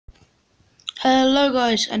Hello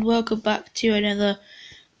guys and welcome back to another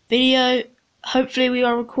video. Hopefully we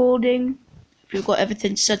are recording. We've got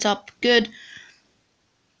everything set up good.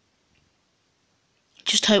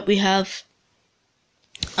 Just hope we have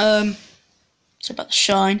it's about to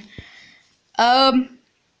shine.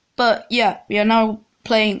 But yeah, we are now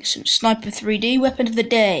playing some Sniper 3D Weapon of the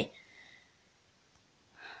Day.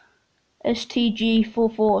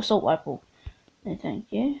 STG-44 assault rifle. No, thank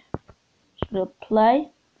you. Just gonna play.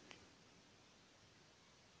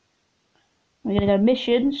 We're gonna go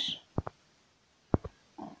missions.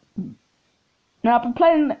 Now I've been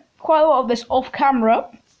playing quite a lot of this off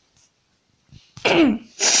camera,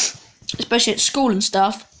 especially at school and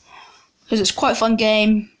stuff, because it's quite a fun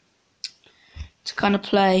game to kind of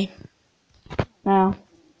play. Now,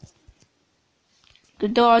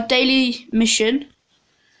 we'll do our daily mission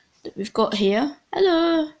that we've got here.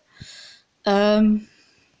 Hello.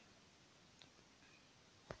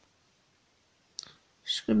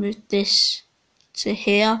 Just gonna move this to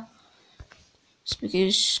here. Just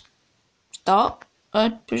because start, I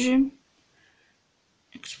presume.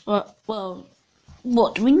 Well,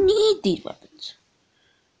 what do we need these weapons?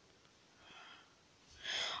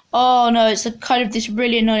 Oh no, it's a kind of this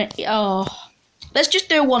really annoying. Oh, let's just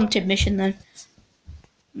do a wanted mission then.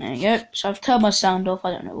 There you go. So I've turned my sound off.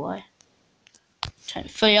 I don't know why. Turn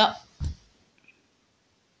it fully up.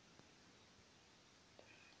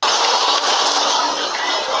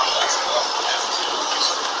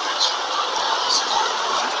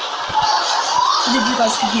 If you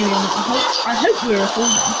guys can hear me, I hope we're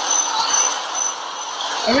recording.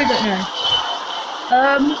 I really don't know.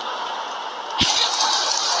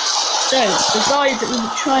 So the guy that we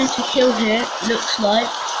were trying to kill here looks like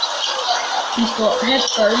he's got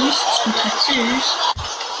headphones, some tattoos,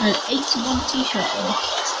 and an 81 t-shirt on.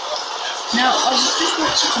 Now I was just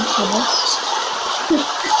watching some Thomas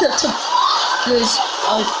because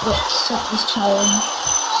I've got set this challenge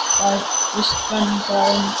by this random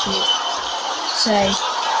guy on YouTube. Say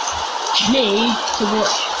me to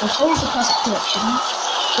watch the whole of the classic collection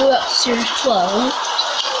all up to series 12,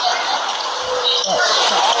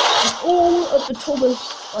 just all of the Thomas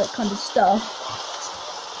kind of stuff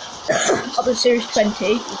up to series 20,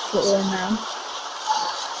 which is what we're in now,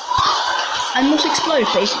 and not explode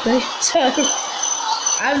basically. So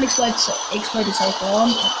I haven't exploded so far.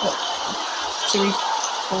 I've got series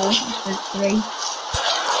 4, series 3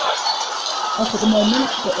 up at the moment,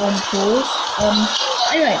 but on pause.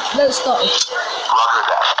 Anyway, let's start with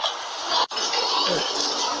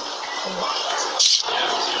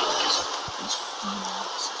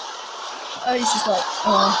it's just like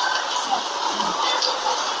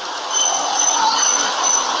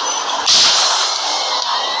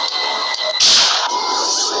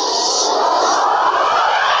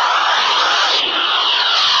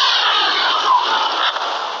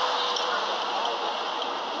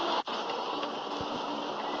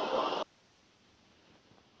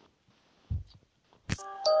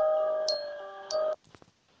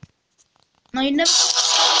no, you never.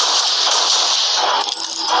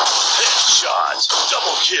 Headshot,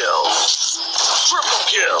 double kill, triple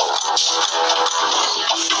kill.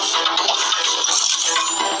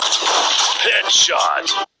 Headshot.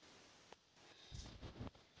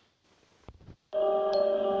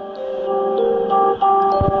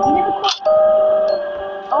 You never quite.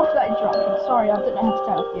 After that interruption, sorry, I don't know how to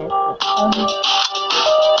tell you, but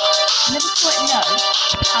you never quite know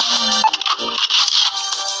how many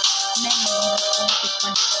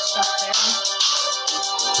wanted stuff there is.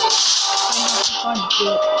 So you have to kind of do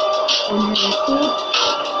it on your record.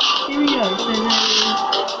 Here we go. So there is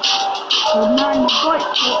the man in the white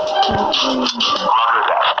top, the green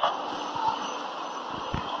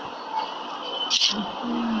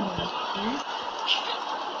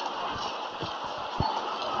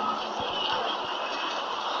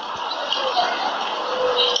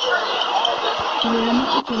I'm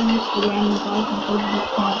not getting this to the random guys and holding it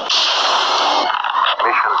hard.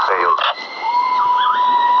 Mission failed.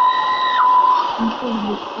 I'm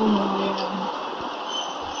probably full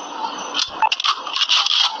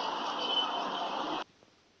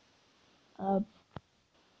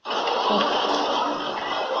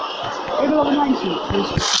Level 90 is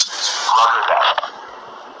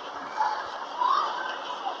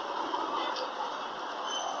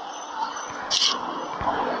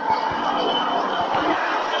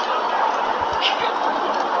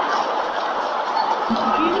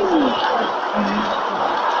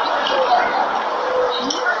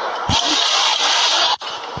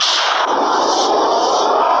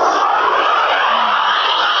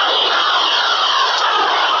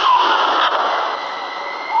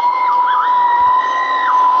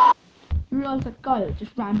was that guy that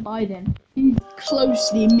just ran by then. He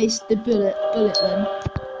closely missed the bullet then.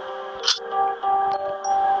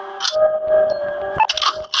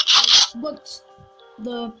 Once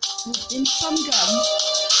in some guns,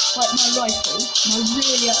 like my rifle, my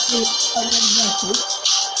really upgraded rifle,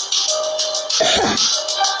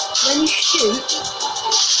 when you shoot,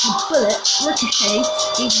 the bullet ricochets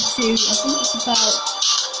into, I think it's about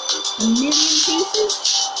 1 million pieces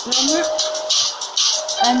around that,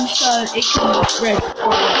 and so it can spread quite a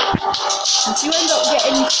lot. And so you end up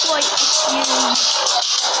getting quite a few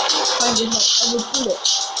kind of like other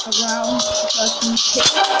bullets around the person you hit.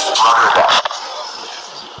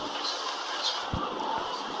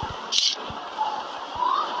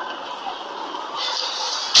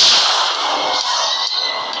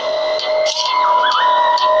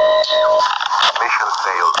 Mission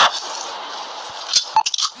failed.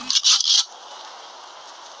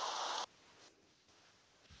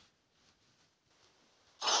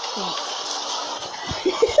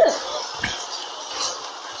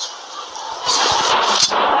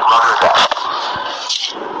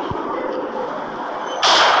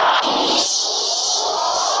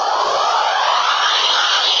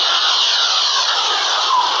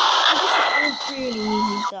 Really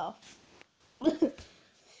easy stuff.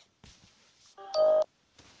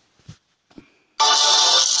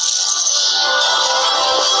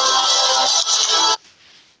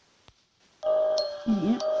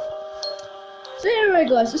 Yeah. So anyway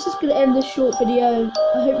guys, this is going to end this short video.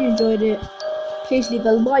 I hope you enjoyed it. Please leave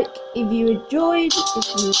a like if you enjoyed. If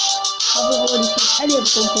you haven't already seen any other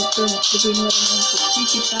content from the Green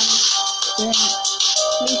YouTube channel, then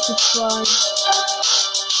please subscribe.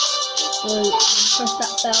 So press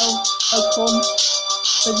that bell icon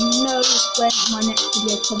so you know when my next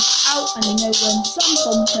video comes out, and you know when some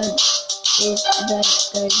content is then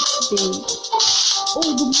going to be all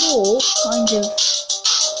the more kind of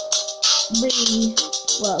really,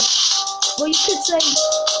 well you could say,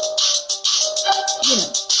 you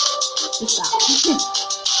know, just that.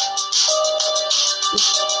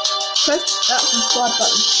 Just press that subscribe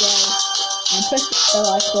button today and press the bell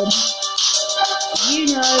icon so you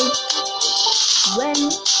know when I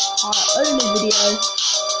upload a video,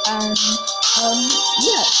 and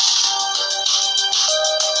yeah,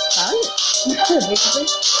 that's it. Basically.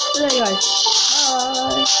 So there you guys,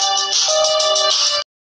 bye.